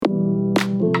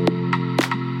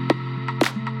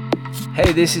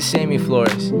Hey, this is Sammy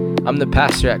Flores. I'm the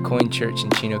pastor at Coin Church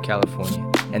in Chino,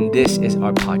 California, and this is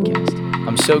our podcast.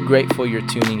 I'm so grateful you're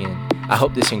tuning in. I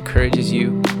hope this encourages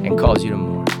you and calls you to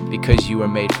more, because you were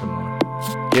made for more.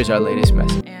 Here's our latest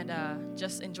message. And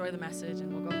just enjoy the message,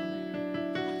 and we'll go from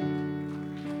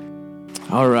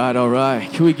there. All right.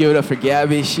 Can we give it up for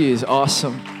Gabby? She is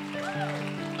awesome.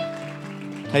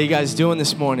 How you guys doing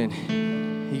this morning?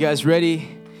 You guys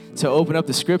ready to open up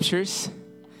the scriptures?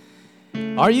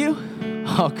 Are you?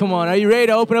 Oh, come on. Are you ready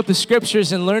to open up the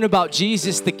scriptures and learn about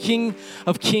Jesus, the King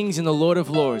of Kings and the Lord of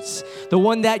Lords? The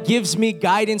one that gives me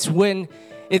guidance when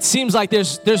it seems like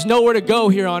there's nowhere to go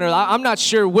here on earth. I'm not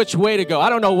sure which way to go. I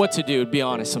don't know what to do, to be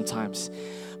honest, sometimes.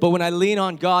 But when I lean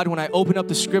on God, when I open up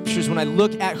the scriptures, when I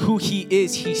look at who He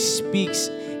is, He speaks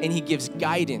and He gives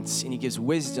guidance and He gives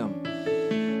wisdom.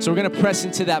 So we're going to press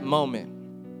into that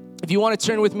moment. If you want to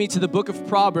turn with me to the book of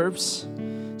Proverbs,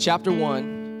 chapter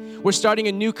 1. We're starting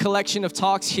a new collection of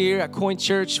talks here at Coin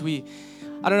Church. I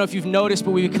don't know if you've noticed, but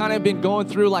we've kind of been going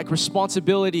through like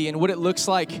responsibility and what it looks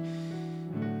like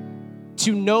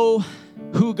to know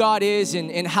who God is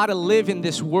and how to live in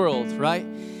this world, right?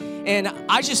 And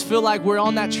I just feel like we're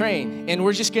on that train and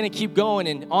we're just going to keep going.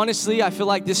 And honestly, I feel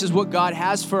like this is what God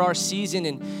has for our season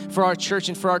and for our church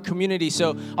and for our community.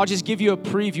 So I'll just give you a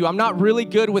preview. I'm not really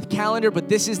good with calendar, but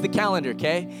this is the calendar,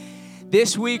 okay?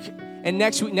 This week and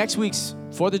next week's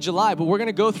 4th of July, but we're going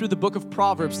to go through the book of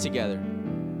Proverbs together.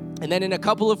 And then in a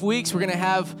couple of weeks, we're going to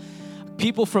have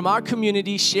people from our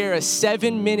community share a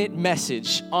 7-minute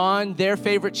message on their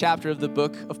favorite chapter of the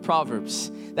book of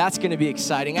Proverbs. That's going to be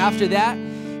exciting. After that,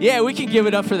 yeah, we can give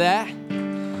it up for that.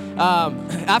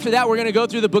 After that, we're going to go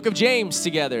through the book of James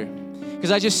together,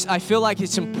 because I feel like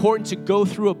it's important to go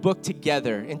through a book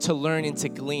together and to learn and to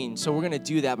glean. So we're going to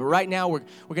do that. But right now, we're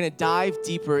going to dive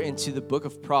deeper into the book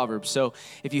of Proverbs. So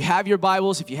if you have your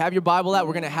Bibles, if you have your Bible out,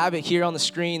 we're going to have it here on the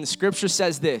screen. The scripture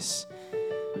says this.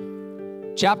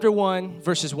 Chapter 1,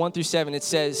 verses 1 through 7, it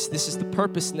says, this is the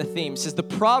purpose and the theme. It says, the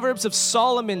Proverbs of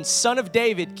Solomon, son of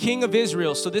David, king of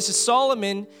Israel. So this is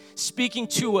Solomon speaking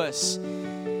to us.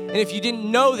 And if you didn't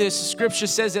know this, the scripture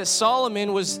says that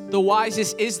Solomon is the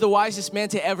wisest man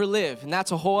to ever live. And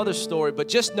that's a whole other story, but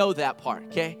just know that part,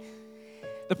 okay?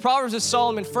 The Proverbs of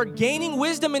Solomon, for gaining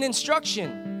wisdom and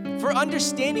instruction, for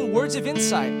understanding words of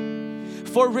insight,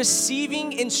 for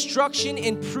receiving instruction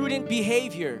in prudent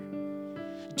behavior,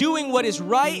 doing what is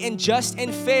right and just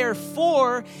and fair,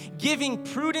 for giving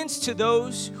prudence to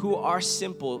those who are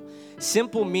simple.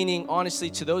 Simple meaning, honestly,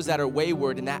 to those that are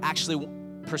wayward and that actually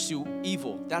pursue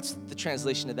evil. That's the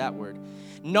translation of that word.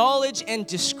 Knowledge and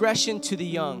discretion to the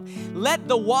young. Let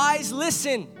the wise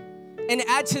listen and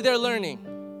add to their learning.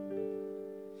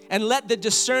 And let the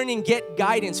discerning get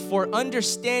guidance, for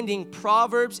understanding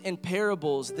proverbs and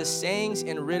parables, the sayings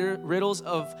and riddles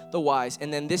of the wise.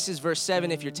 And then this is verse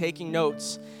 7 if you're taking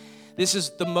notes. This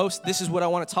is what I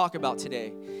want to talk about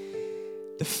today.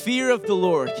 The fear of the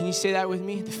Lord. Can you say that with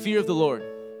me? The fear of the Lord.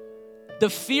 The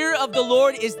fear of the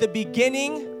Lord is the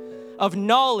beginning of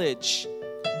knowledge,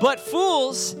 but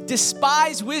fools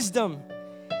despise wisdom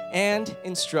and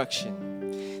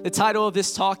instruction. The title of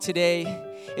this talk today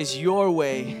is Your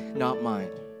Way, Not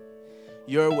Mine.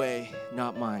 Your way,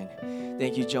 not mine.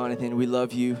 Thank you, Jonathan. We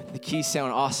love you. The keys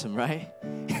sound awesome, right?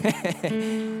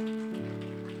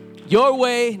 Your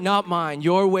way, not mine.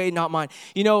 Your way, not mine.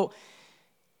 You know,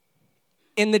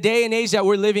 in the day and age that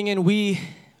we're living in,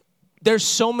 there's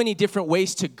so many different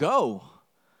ways to go,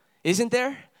 isn't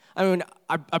there? I mean,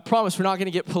 I promise we're not going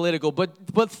to get political,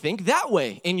 but think that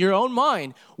way in your own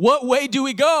mind. What way do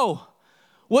we go?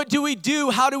 What do we do?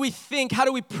 How do we think? How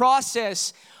do we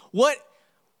process? What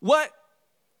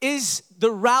is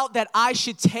the route that I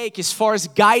should take as far as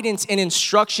guidance and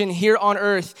instruction here on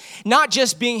earth? Not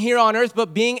just being here on earth,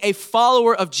 but being a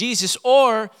follower of Jesus.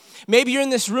 Or maybe you're in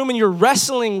this room and you're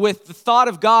wrestling with the thought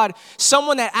of God,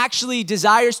 someone that actually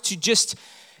desires to just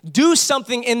do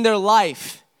something in their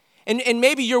life. And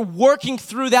maybe you're working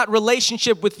through that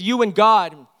relationship with you and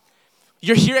God.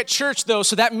 You're here at church, though,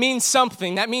 so that means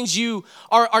something. That means you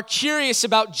are curious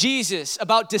about Jesus,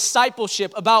 about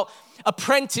discipleship, about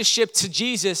apprenticeship to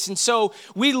Jesus. And so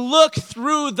we look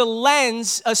through the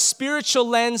lens, a spiritual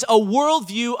lens, a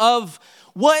worldview of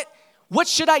what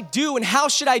should I do and how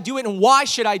should I do it and why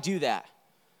should I do that?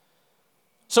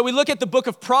 So we look at the book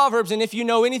of Proverbs, and if you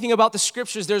know anything about the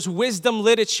scriptures, there's wisdom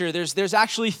literature. There's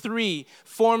actually 3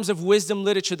 forms of wisdom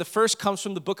literature. The first comes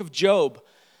from the book of Job.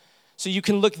 So you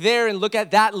can look there and look at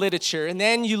that literature. And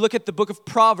then you look at the book of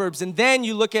Proverbs. And then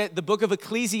you look at the book of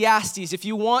Ecclesiastes. If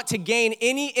you want to gain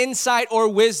any insight or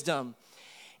wisdom,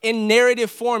 in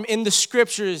narrative form in the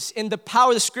scriptures, in the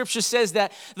power. The scripture says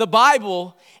that the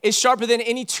Bible is sharper than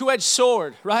any two-edged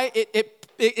sword, right?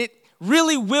 It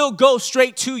really will go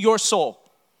straight to your soul.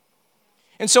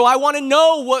 And so I want to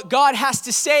know what God has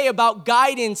to say about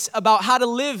guidance, about how to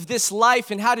live this life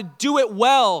and how to do it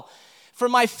well for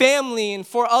my family and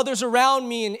for others around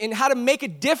me and how to make a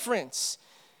difference.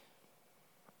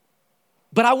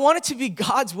 But I want it to be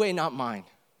God's way, not mine.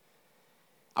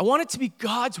 I want it to be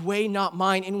God's way, not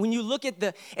mine. And when you look at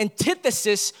the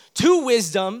antithesis to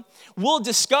wisdom, we'll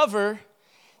discover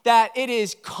that it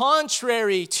is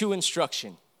contrary to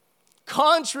instruction,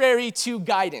 contrary to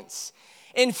guidance.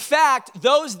 In fact,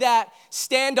 those that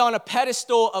stand on a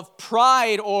pedestal of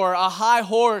pride or a high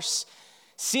horse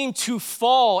seem to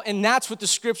fall, and that's what the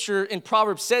scripture in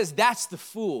Proverbs says, that's the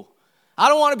fool. I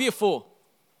don't want to be a fool.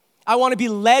 I want to be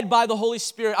led by the Holy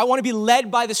Spirit. I want to be led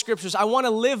by the scriptures. I want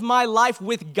to live my life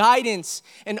with guidance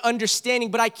and understanding,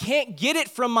 but I can't get it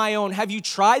from my own. Have you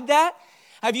tried that?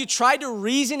 Have you tried to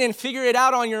reason and figure it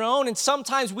out on your own? And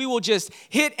sometimes we will just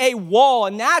hit a wall,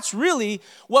 and that's really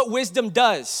what wisdom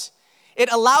does.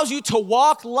 It allows you to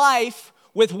walk life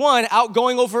without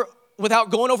going over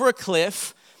a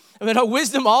cliff. I mean,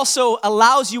 wisdom also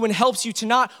allows you and helps you to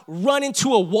not run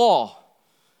into a wall.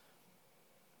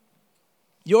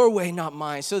 Your way, not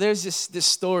mine. So there's this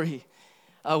story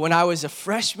when I was a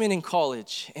freshman in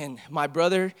college, and my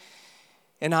brother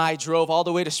and I drove all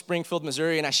the way to Springfield,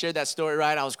 Missouri, and I shared that story,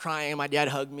 right? I was crying, my dad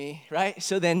hugged me, right?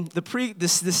 So then the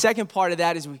second part of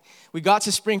that is we got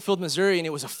to Springfield, Missouri, and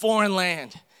it was a foreign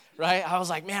land, right? I was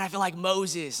like, man, I feel like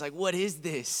Moses. Like, what is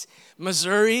this?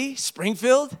 Missouri,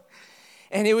 Springfield?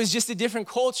 And it was just a different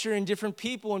culture and different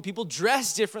people, and people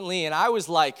dressed differently, and I was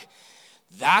like,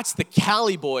 that's the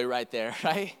Cali boy right there,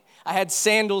 right? I had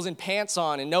sandals and pants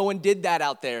on, and no one did that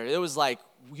out there. It was like,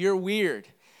 you're weird.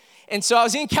 And so I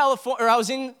was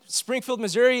in Springfield,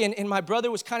 Missouri, and my brother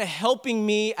was kind of helping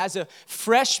me as a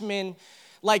freshman,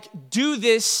 like, do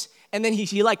this, and then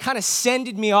he like kind of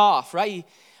sended me off, right?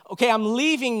 Okay, I'm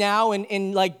leaving now,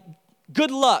 and like,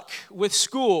 good luck with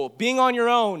school, being on your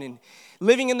own, and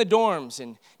living in the dorms,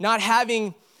 and not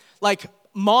having, like,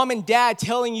 mom and dad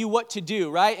telling you what to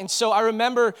do, right? And so I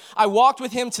remember I walked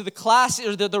with him to the class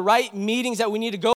or the right meetings that we need to go